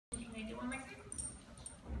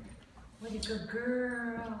what a good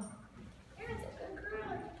girl. Erin's a good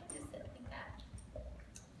girl. Just sit like that.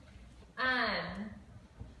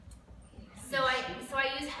 So I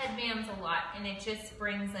use headbands a lot, and it just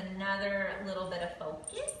brings another little bit of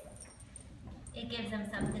focus. It gives them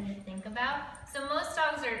something to think about. So most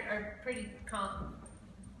dogs are pretty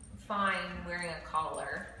fine wearing a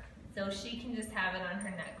collar. So she can just have it on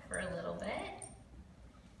her neck for a little bit.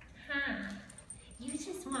 Huh. You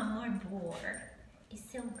just want more boar. It's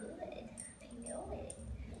so good. I know it.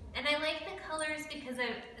 And I like the colors because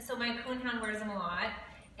so my coonhound wears them a lot,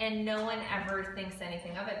 and no one ever thinks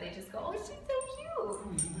anything of it. They just go, oh, she's so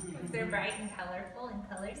cute. They're bright and colorful, and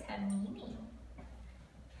colors have meaning.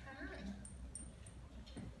 Huh.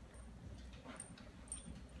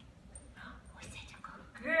 Oh, is that a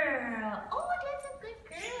good girl? Oh, that's a good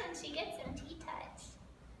girl, and she gets some tea-touch.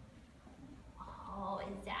 Oh,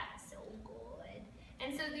 is that so good?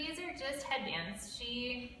 And so these are just headbands.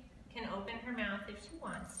 She can open her mouth if she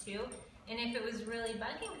wants to. And if it was really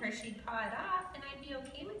bugging her, she'd paw it off, and I'd be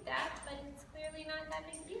okay with that, but it's clearly not that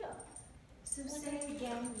big deal. So say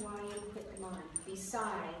again why you put them on,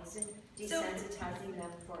 besides desensitizing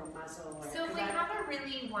them for a muzzle or... So if we have a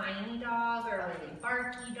really whiny dog, or a really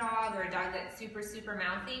barky dog, or a dog that's super, super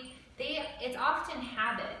mouthy, it's often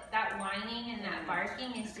habit. That whining and that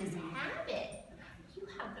barking is just habit. You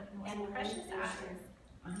have the most precious eyes.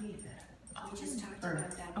 I need that. We just talked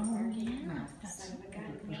about that. Oh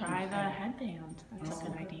yeah, try the headband. That's a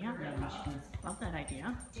good idea. Love that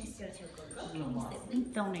idea. I'm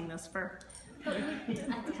filming this for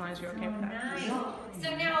as long as you're okay with that. Nice.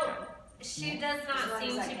 So now, she does not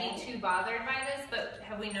seem to be too bothered by this, but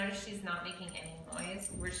have we noticed she's not making any noise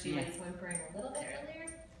where she was whimpering a little bit earlier?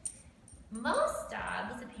 Most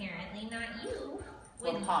dogs, apparently, not you,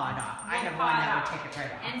 Will paw it off. I have one that would take it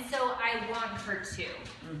right off. And so I want her to.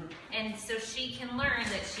 And so she can learn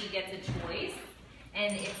that she gets a choice,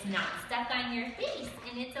 and it's not stuck on your face,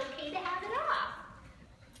 and it's okay to have it off.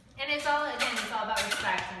 And it's all, again, it's all about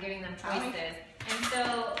respect and giving them choices. And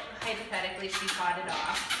so, hypothetically, she pawed it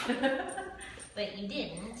off, but you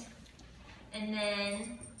didn't. And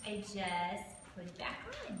then I just put it back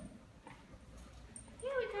on.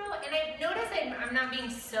 Here we go. And I notice I'm not being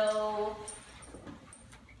so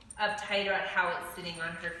uptight about how it's sitting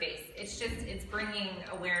on her face. It's bringing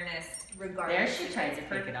awareness regardless. There she tried to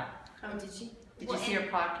pick it up. Oh, did she? Did you see her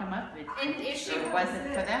paw come up? And if she wasn't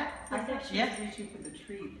for that? I thought she was reaching for the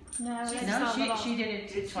treat. No, she did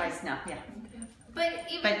it twice now, yeah.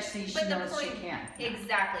 But she the knows she point, can.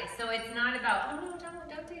 Exactly. So it's not about, oh no,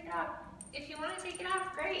 don't take it off. If you want to take it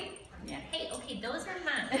off, great. Yeah. Hey, okay, those are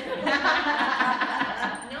mine.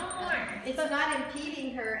 No more. It's not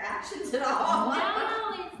impeding her actions at all. No,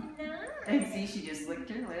 it's not. And see, she just licked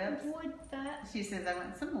her lips. Would that She says, I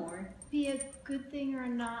want some more. be a good thing or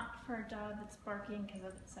not for a dog that's barking because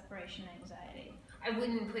of its separation anxiety? I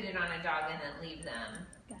wouldn't put it on a dog and then leave them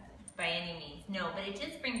Got it. by any means. No, but it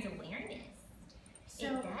just brings awareness. So,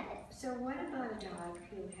 It does. so what about a dog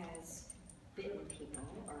who has bitten people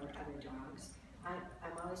or other dogs?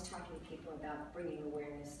 I'm always talking to people about bringing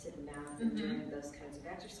awareness to the mouth and doing those kinds of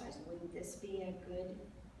exercise. Wouldn't this be a good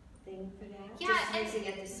thing for that? Yeah, Just using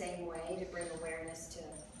it the same way to bring awareness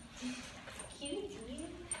to... Cute.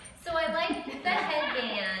 So I like the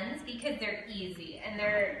headbands because they're easy and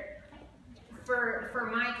they're for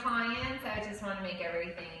my clients. I just want to make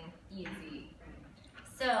everything easy.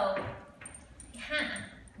 So,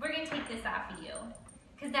 we're gonna take this off of you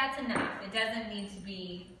because that's enough. It doesn't need to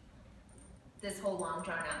be this whole long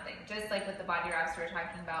drawn out thing. Just like with the body wraps, we're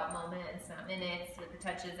talking about moments, not minutes, with the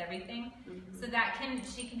touches, everything. So that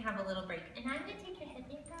she can have a little break. And I'm gonna take your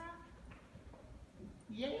headband off.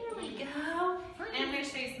 There we go. And I'm going to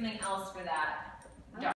show you something else for that.